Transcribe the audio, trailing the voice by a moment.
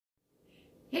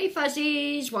Hey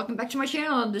Fuzzies, welcome back to my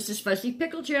channel. This is Fuzzy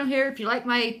Pickle Channel here. If you like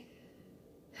my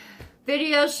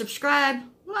videos, subscribe,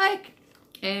 like,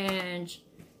 and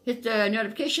hit the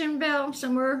notification bell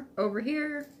somewhere over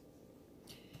here.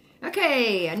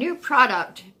 Okay, a new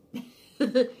product.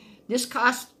 This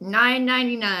costs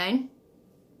 $9.99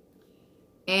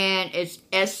 and it's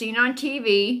as seen on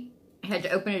TV. I had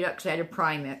to open it up because I had to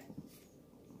prime it.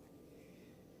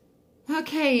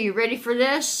 Okay, you ready for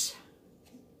this?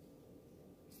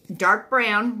 Dark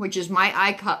brown, which is my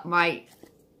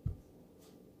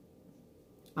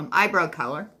eyebrow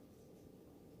color.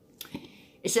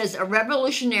 It says a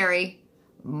revolutionary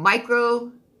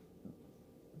micro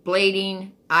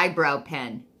blading eyebrow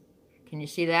pen. Can you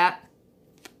see that?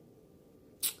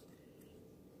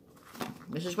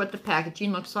 This is what the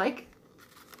packaging looks like.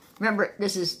 Remember,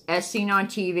 this is as seen on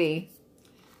TV.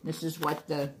 This is what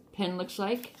the pen looks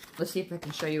like. Let's see if I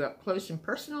can show you up close and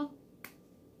personal.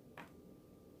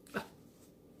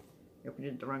 I opened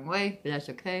it the wrong way, but that's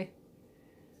okay.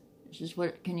 This is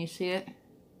what, can you see it?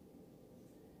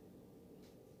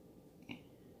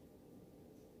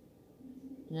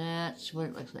 That's what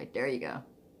it looks like. There you go.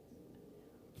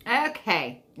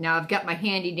 Okay, now I've got my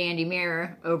handy dandy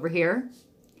mirror over here.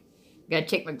 Gotta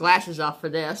take my glasses off for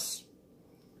this.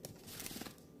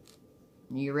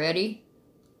 You ready?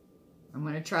 I'm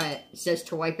gonna try it. It says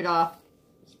to wipe it off.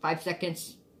 It's 5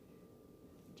 seconds.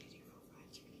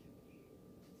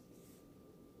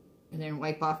 And then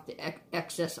wipe off the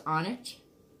excess on it.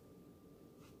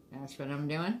 That's what I'm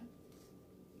doing.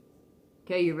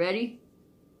 Okay, you ready?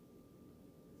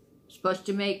 Supposed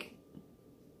to make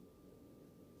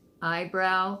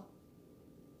eyebrow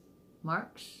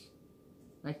marks,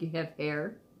 like you have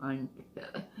hair on,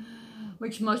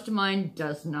 which most of mine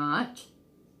does not.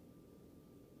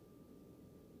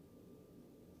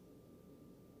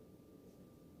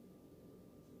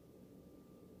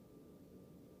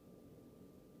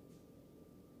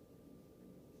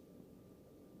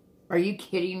 Are you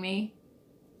kidding me?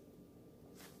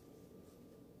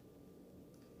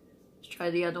 Let's try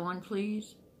the other one,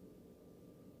 please.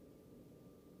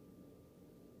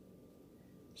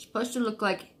 It's supposed to look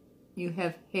like you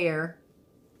have hair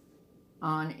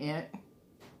on it.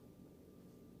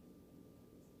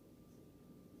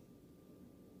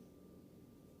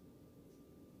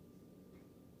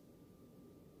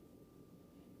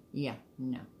 Yeah,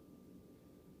 no.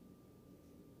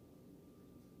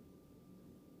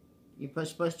 You're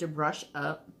supposed to brush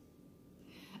up.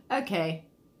 Okay.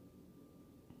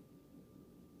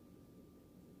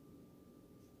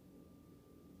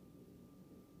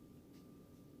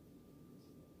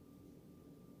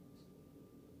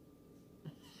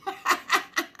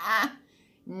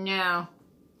 No.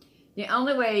 The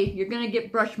only way you're going to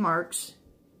get brush marks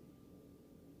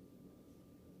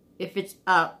if it's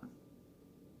up.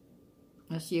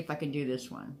 Let's see if I can do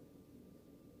this one.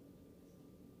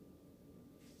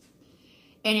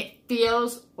 And it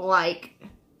feels like...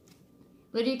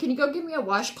 Lydia, can you go get me a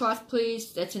washcloth,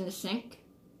 please? That's in the sink.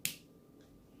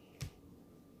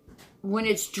 When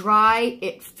it's dry,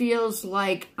 it feels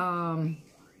like, what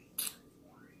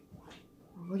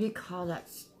do you call that?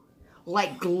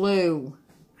 Like glue.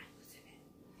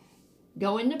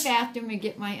 Go in the bathroom and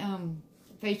get my,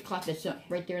 face cloth that's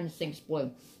right there in the sink's blue.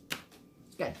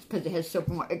 It's good, because it has soap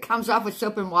and water. It comes off with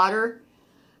soap and water,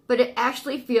 but it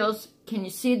actually feels, can you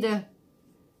see the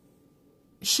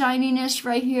shininess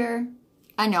right here?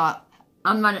 I know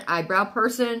I'm not an eyebrow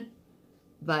person,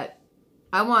 but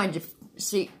I wanted to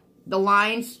see the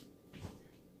lines.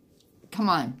 Come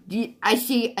on. I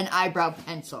see an eyebrow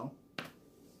pencil.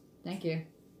 Thank you.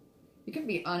 You can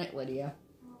be on it, Lydia.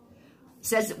 It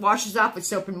says it washes off with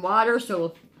soap and water, so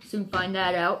we'll soon find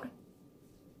that out.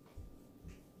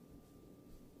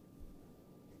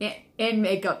 And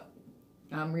makeup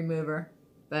remover.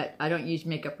 But I don't use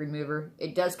makeup remover.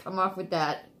 It does come off with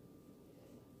that.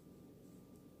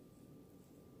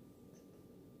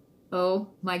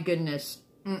 Oh my goodness.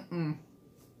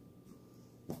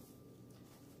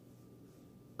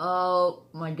 Oh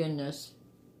my goodness.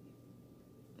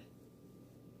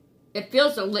 It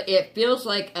feels like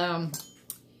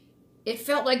it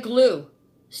felt like glue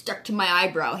stuck to my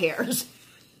eyebrow hairs.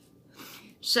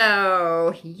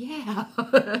 So yeah.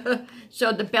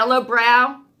 So the Bello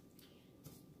Brow.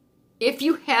 If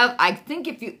you have, I think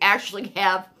if you actually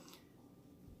have,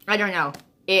 I don't know,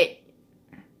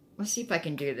 let's see if I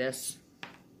can do this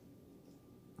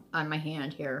on my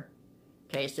hand here.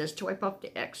 Okay, it says to wipe off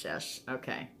the excess.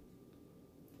 Okay.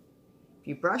 If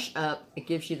you brush up, it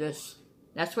gives you this,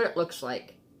 that's what it looks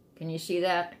like. Can you see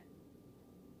that?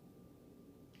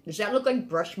 Does that look like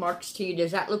brush marks to you?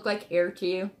 Does that look like hair to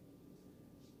you?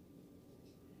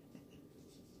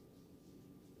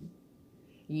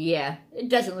 Yeah, it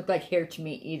doesn't look like hair to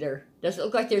me either. Does it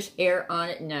look like there's hair on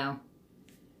it? No.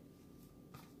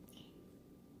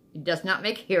 It does not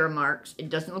make hair marks. It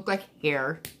doesn't look like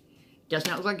hair. It does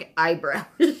not look like eyebrows.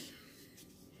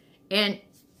 And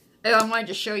oh, I wanted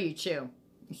to show you too.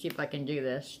 Let's see if I can do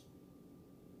this.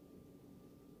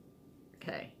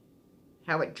 Okay.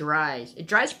 How it dries. It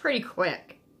dries pretty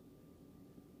quick.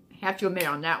 I have to admit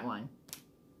on that one.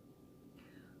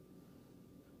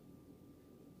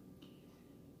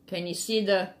 Can you see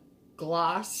the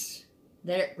gloss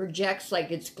that it projects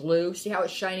like it's glue? See how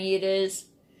shiny it is?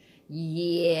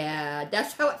 Yeah,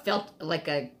 that's how it felt, like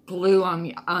a glue on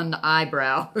the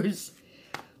eyebrows.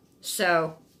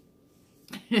 So,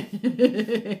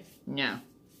 no.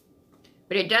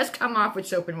 But it does come off with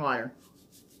soap and water.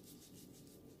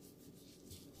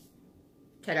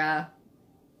 Ta-da.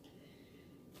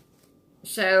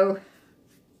 So,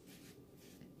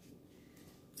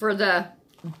 for the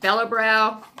Bella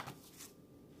Brow,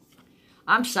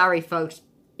 I'm sorry, folks.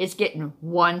 It's getting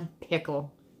one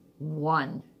pickle.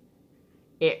 One.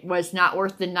 It was not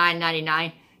worth the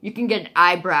 $9.99. You can get an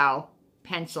eyebrow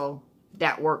pencil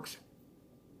that works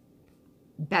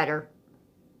better.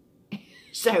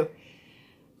 So,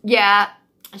 yeah.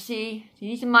 See,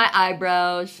 these are my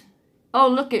eyebrows. Oh,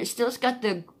 look, it's still got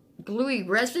the gluey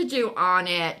residue on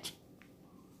it.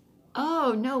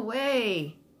 Oh, no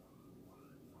way.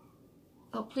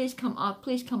 Oh, please come off,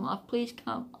 please come off, please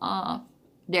come off.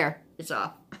 There, it's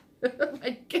off. Oh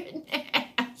my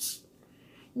goodness.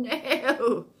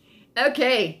 No.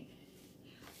 Okay.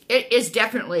 It is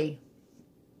definitely,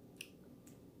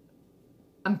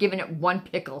 I'm giving it one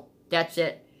pickle. That's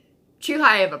it. Too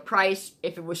high of a price.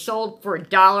 If it was sold for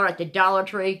 $1 at the Dollar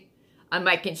Tree, I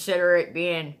might consider it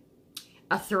being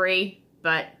a 3.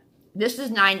 But this is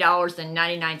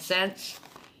 $9.99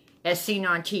 as seen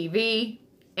on TV.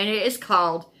 And it is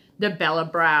called the Bella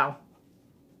Brow.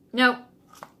 Nope,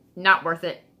 not worth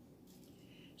it.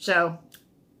 So,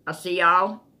 I'll see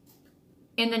y'all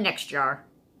in the next jar.